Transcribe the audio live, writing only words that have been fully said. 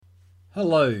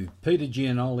Hello, Peter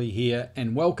Gianoli here,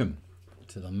 and welcome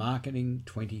to the Marketing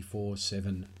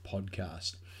 24/7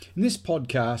 podcast. In this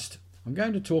podcast, I'm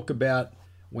going to talk about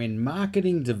when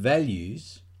marketing to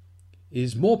values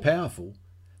is more powerful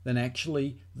than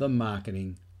actually the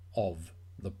marketing of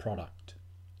the product.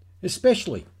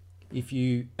 Especially if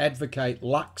you advocate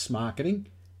luxe marketing,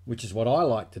 which is what I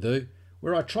like to do,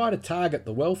 where I try to target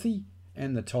the wealthy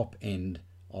and the top end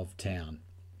of town.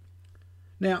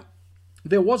 Now,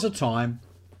 there was a time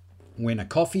when a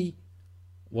coffee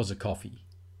was a coffee.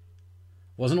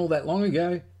 Wasn't all that long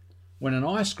ago when an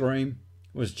ice cream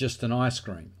was just an ice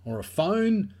cream, or a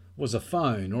phone was a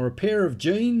phone, or a pair of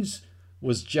jeans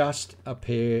was just a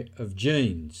pair of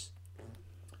jeans.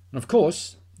 And of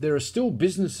course, there are still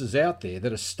businesses out there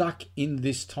that are stuck in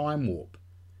this time warp,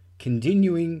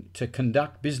 continuing to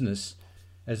conduct business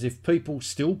as if people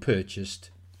still purchased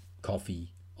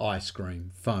coffee, ice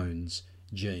cream, phones,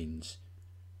 jeans.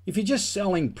 If you're just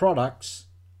selling products,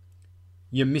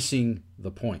 you're missing the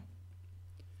point.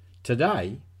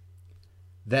 Today,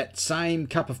 that same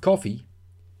cup of coffee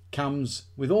comes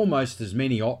with almost as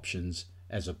many options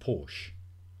as a Porsche.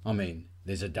 I mean,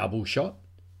 there's a double shot,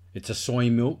 it's a soy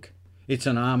milk, it's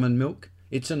an almond milk,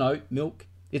 it's an oat milk,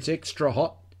 it's extra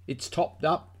hot, it's topped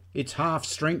up, it's half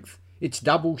strength, it's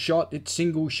double shot, it's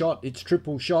single shot, it's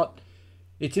triple shot,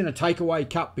 it's in a takeaway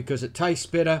cup because it tastes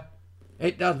better.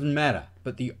 It doesn't matter,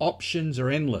 but the options are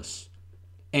endless.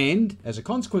 And as a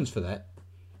consequence for that,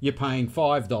 you're paying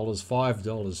 $5,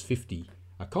 $5.50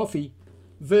 a coffee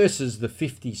versus the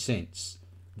 50 cents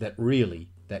that really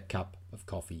that cup of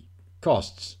coffee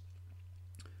costs.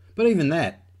 But even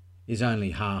that is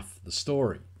only half the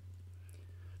story.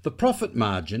 The profit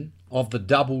margin of the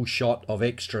double shot of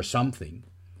extra something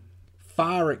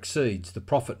far exceeds the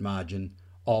profit margin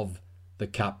of the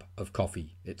cup of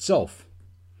coffee itself.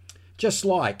 Just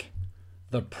like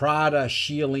the Prada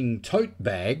shearling tote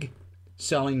bag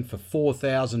selling for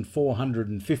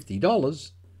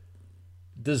 $4,450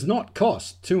 does not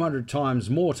cost 200 times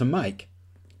more to make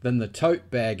than the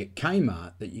tote bag at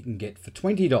Kmart that you can get for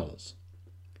 $20.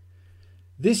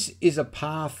 This is a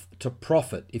path to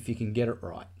profit if you can get it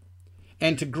right,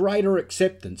 and to greater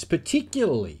acceptance,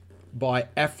 particularly by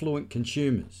affluent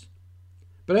consumers.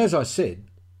 But as I said,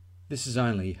 this is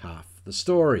only half the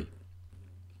story.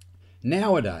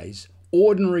 Nowadays,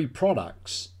 ordinary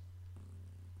products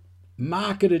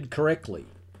marketed correctly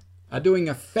are doing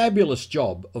a fabulous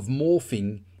job of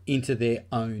morphing into their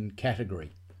own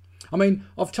category. I mean,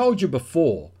 I've told you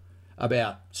before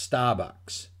about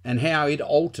Starbucks and how it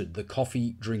altered the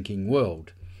coffee drinking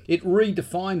world. It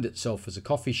redefined itself as a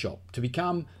coffee shop to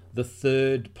become the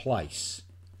third place.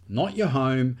 Not your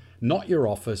home, not your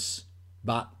office,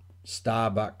 but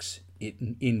Starbucks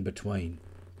in between.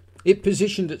 It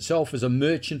positioned itself as a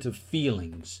merchant of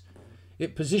feelings.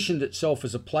 It positioned itself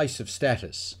as a place of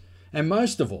status. And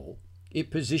most of all,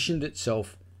 it positioned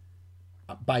itself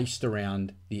based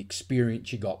around the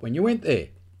experience you got when you went there.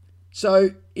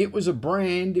 So it was a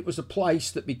brand, it was a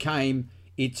place that became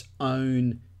its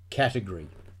own category.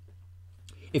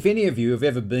 If any of you have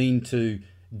ever been to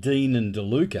Dean and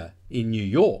DeLuca in New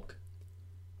York,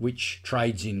 which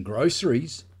trades in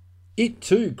groceries, it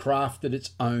too crafted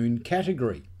its own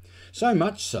category. So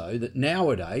much so that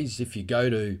nowadays, if you go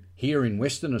to here in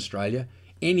Western Australia,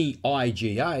 any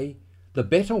IGA, the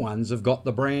better ones have got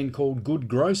the brand called Good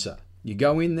Grocer. You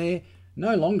go in there,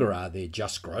 no longer are there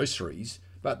just groceries,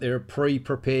 but there are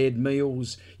pre-prepared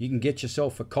meals. You can get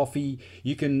yourself a coffee.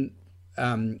 You can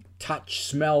touch,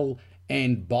 smell,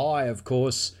 and buy, of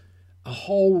course, a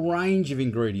whole range of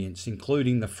ingredients,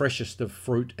 including the freshest of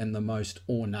fruit and the most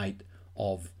ornate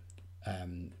of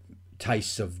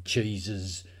tastes of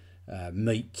cheeses,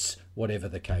 meats, whatever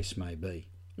the case may be.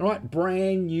 All right,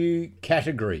 brand new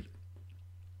category.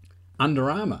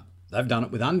 Under Armour, they've done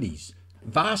it with undies.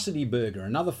 Varsity Burger,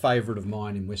 another favourite of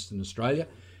mine in Western Australia.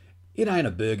 It ain't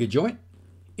a burger joint.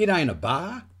 It ain't a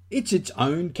bar. It's its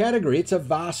own category. It's a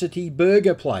varsity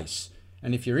burger place.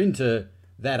 And if you're into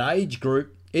that age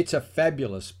group, it's a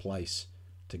fabulous place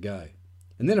to go.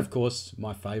 And then, of course,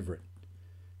 my favourite.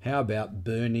 How about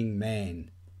Burning Man?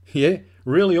 Yeah,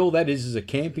 really all that is a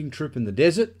camping trip in the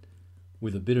desert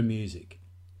with a bit of music.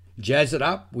 Jazz it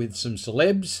up with some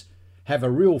celebs, have a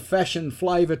real fashion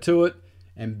flavour to it,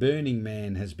 and Burning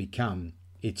Man has become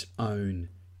its own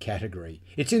category.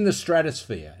 It's in the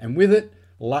stratosphere, and with it,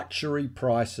 luxury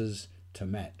prices to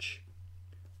match.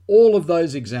 All of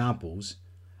those examples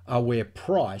are where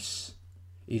price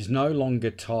is no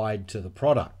longer tied to the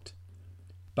product,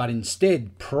 but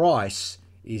instead price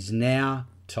is now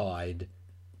tied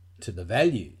to the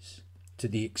values, to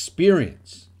the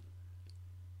experience.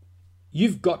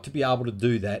 you've got to be able to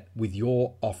do that with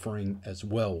your offering as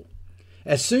well.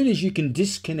 As soon as you can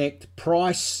disconnect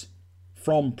price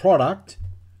from product,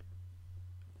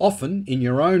 often in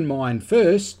your own mind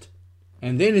first,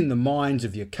 and then in the minds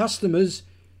of your customers,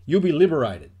 you'll be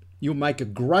liberated. You'll make a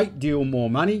great deal more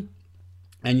money,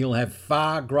 and you'll have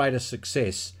far greater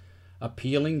success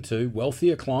appealing to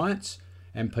wealthier clients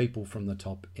and people from the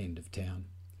top end of town.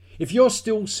 If you're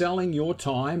still selling your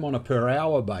time on a per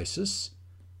hour basis,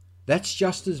 that's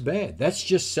just as bad. That's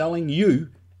just selling you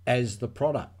as the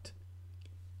product.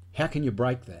 How can you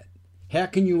break that? How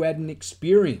can you add an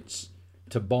experience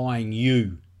to buying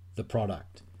you, the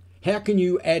product? How can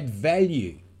you add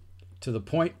value to the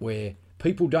point where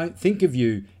people don't think of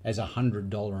you as a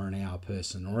 $100 an hour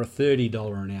person or a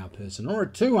 $30 an hour person or a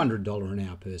 $200 an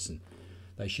hour person?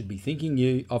 They should be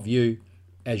thinking of you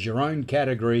as your own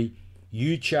category.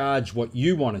 You charge what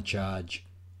you want to charge,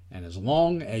 and as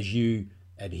long as you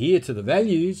adhere to the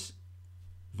values,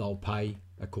 they'll pay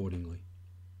accordingly.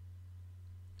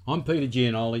 I'm Peter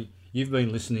Giannoli. You've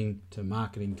been listening to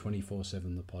Marketing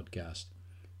 24/7, the podcast.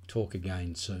 Talk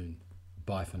again soon.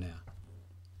 Bye for now.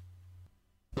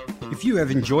 If you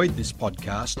have enjoyed this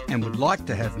podcast and would like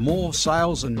to have more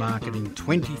sales and marketing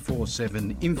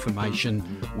 24/7 information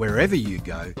wherever you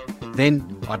go,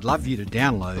 then I'd love you to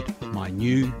download my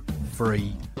new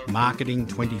free Marketing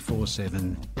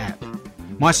 24/7 app.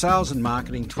 My Sales and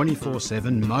Marketing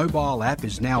 24/7 mobile app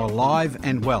is now alive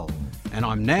and well, and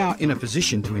I'm now in a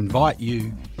position to invite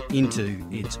you into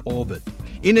its orbit.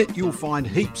 In it, you'll find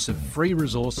heaps of free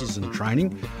resources and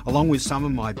training, along with some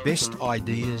of my best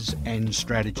ideas and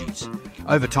strategies.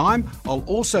 Over time, I'll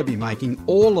also be making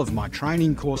all of my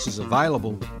training courses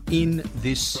available in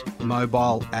this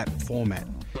mobile app format,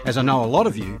 as I know a lot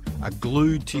of you are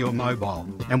glued to your mobile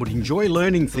and would enjoy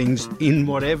learning things in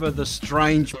whatever the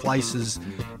strange places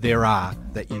there are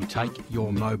that you take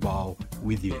your mobile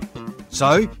with you.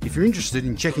 So, if you're interested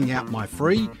in checking out my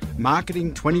free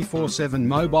Marketing 24/7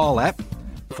 mobile app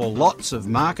for lots of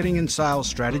marketing and sales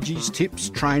strategies, tips,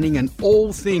 training, and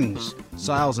all things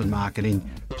sales and marketing,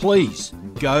 please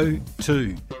go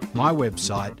to my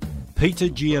website,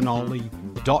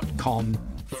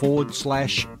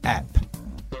 petergiannoli.com/app.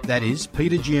 That is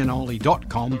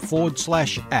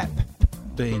petergiannoli.com/app,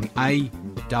 being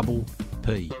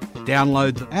APP.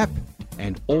 Download the app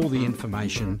and all the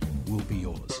information will be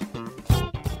yours.